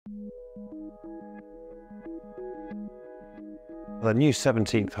The new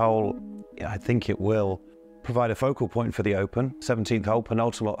 17th hole, I think it will provide a focal point for the Open. 17th hole,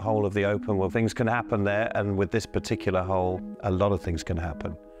 penultimate hole of the Open. Well, things can happen there, and with this particular hole, a lot of things can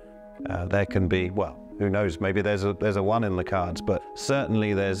happen. There can be, well, who knows, maybe there's a one in the cards, but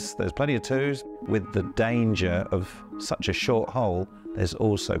certainly there's plenty of twos. With the danger of such a short hole, there's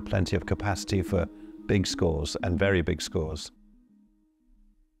also plenty of capacity for big scores, and very big scores.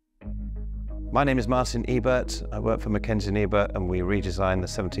 My name is Martin Ebert. I work for Mackenzie & Ebert, and we redesigned the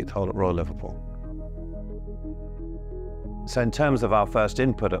 17th hole at Royal Liverpool. So in terms of our first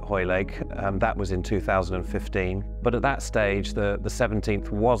input at Hoylake, that was in 2015. But at that stage, the 17th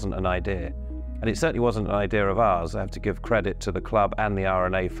wasn't an idea. And it certainly wasn't an idea of ours. I have to give credit to the club and the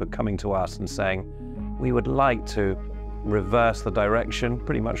R&A for coming to us and saying, we would like to reverse the direction,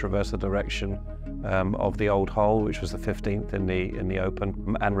 pretty much reverse the direction of the old hole, which was the 15th in the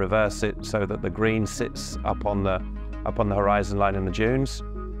Open, and reverse it so that the green sits up on the horizon line in the dunes,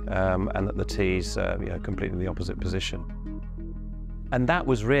 and that the tees completely in the opposite position. And that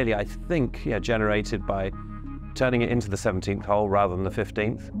was really, I think, generated by turning it into the 17th hole rather than the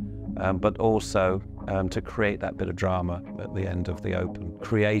 15th, but also to create that bit of drama at the end of the Open,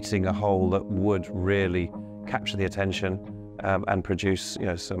 creating a hole that would really capture the attention and produce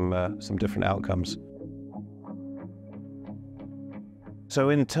some different outcomes. So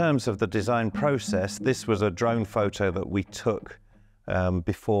in terms of the design process, this was a drone photo that we took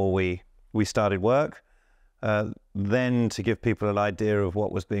before we started work. Then, to give people an idea of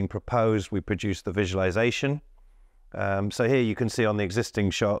what was being proposed, we produced the visualization. So here you can see on the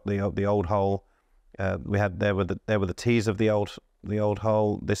existing shot the old hole. There were the tees of the old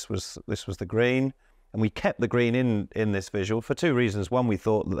hole. This was the green. And we kept the green in this visual for two reasons. One, we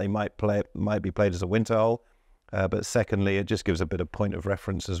thought that they might be played as a winter hole, but secondly, it just gives a bit of point of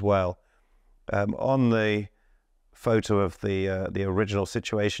reference as well. On the photo of the original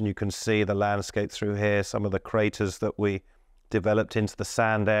situation, you can see the landscape through here, some of the craters that we developed into the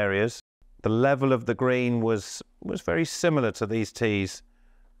sand areas. The level of the green was very similar to these tees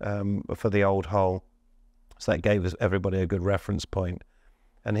for the old hole, so that gave everybody a good reference point.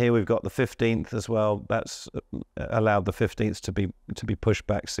 And here we've got the 15th as well. That's allowed the 15th to be pushed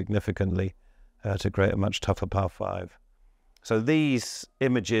back significantly to create a much tougher par 5. So these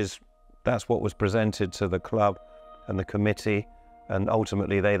images, that's what was presented to the club and the committee, and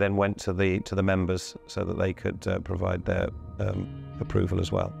ultimately they then went to the members so that they could provide their approval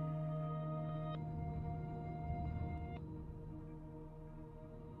as well.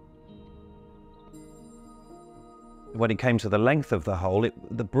 When it came to the length of the hole,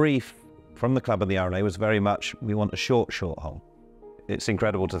 the brief from the club and the R&A was very much, we want a short hole. It's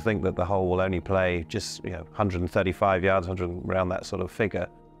incredible to think that the hole will only play just 135 yards, around that sort of figure.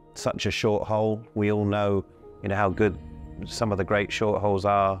 Such a short hole. We all know how good some of the great short holes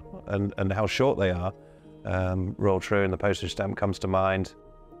are and how short they are. Royal True and the postage stamp comes to mind.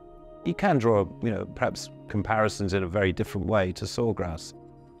 You can draw perhaps comparisons in a very different way to Sawgrass.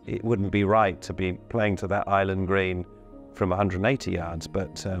 It wouldn't be right to be playing to that island green from 180 yards,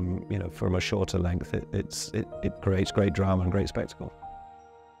 but from a shorter length, it creates great drama and great spectacle.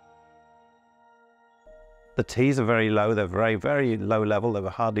 The tees are very low. They're very, very low level. They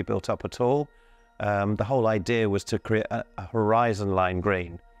were hardly built up at all. The whole idea was to create a horizon line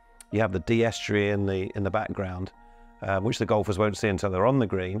green. You have the D estuary in the background, which the golfers won't see until they're on the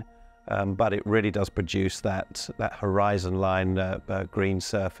green. But it really does produce that horizon line green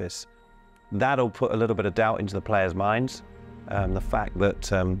surface. That'll put a little bit of doubt into the players' minds. The fact that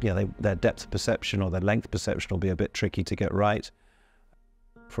their depth perception or their length perception will be a bit tricky to get right.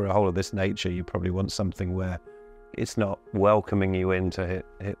 For a hole of this nature, you probably want something where it's not welcoming you in to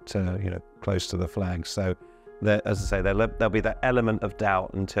hit close to the flag. So, as I say, there'll be that element of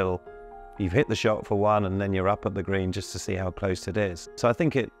doubt until you've hit the shot for one, and then you're up at the green just to see how close it is. So I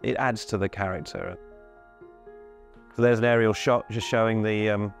think it adds to the character. So there's an aerial shot just showing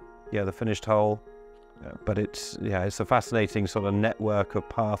the finished hole, but it's a fascinating sort of network of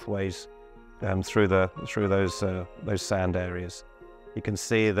pathways through those sand areas. You can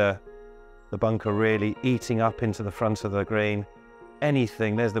see the bunker really eating up into the front of the green.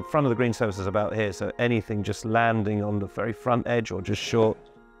 Anything, there's the front of the green surface is about here, so anything just landing on the very front edge or just short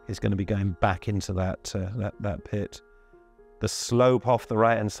is going to be going back into that pit. The slope off the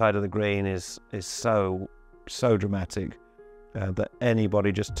right-hand side of the green is so dramatic that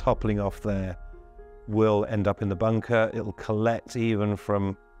anybody just toppling off there will end up in the bunker. It'll collect even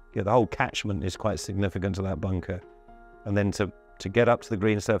from the whole catchment is quite significant to that bunker, and then to get up to the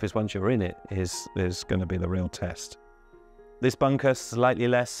green surface once you're in it is going to be the real test. This bunker slightly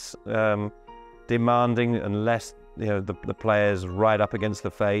less demanding and less the players right up against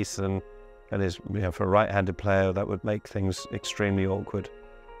the face, and is, for a right-handed player, that would make things extremely awkward.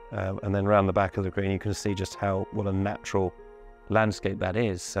 And then around the back of the green, you can see just what a natural landscape that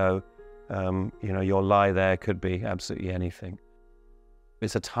is. So, your lie there could be absolutely anything.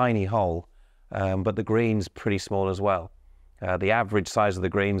 It's a tiny hole, but the green's pretty small as well. The average size of the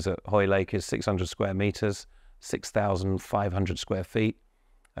greens at Hoylake is 600 square meters, 6,500 square feet.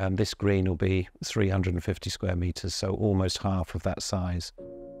 This green will be 350 square meters, so almost half of that size.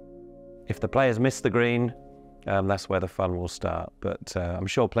 If the players miss the green, that's where the fun will start. But I'm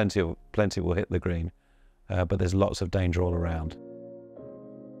sure plenty will hit the green, but there's lots of danger all around.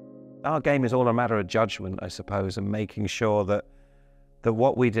 Our game is all a matter of judgment, I suppose, and making sure that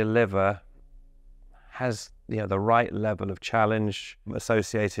what we deliver has the right level of challenge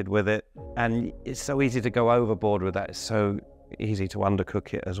associated with it. And it's so easy to go overboard with that. It's so easy to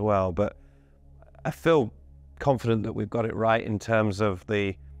undercook it as well. But I feel confident that we've got it right in terms of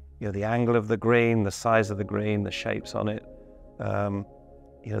the angle of the green, the size of the green, the shapes on it.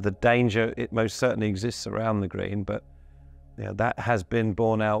 The danger, it most certainly exists around the green, but that has been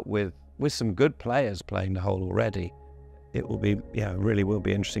borne out with some good players playing the hole already. It will be, really will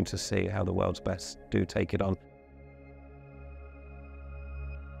be interesting to see how the world's best do take it on.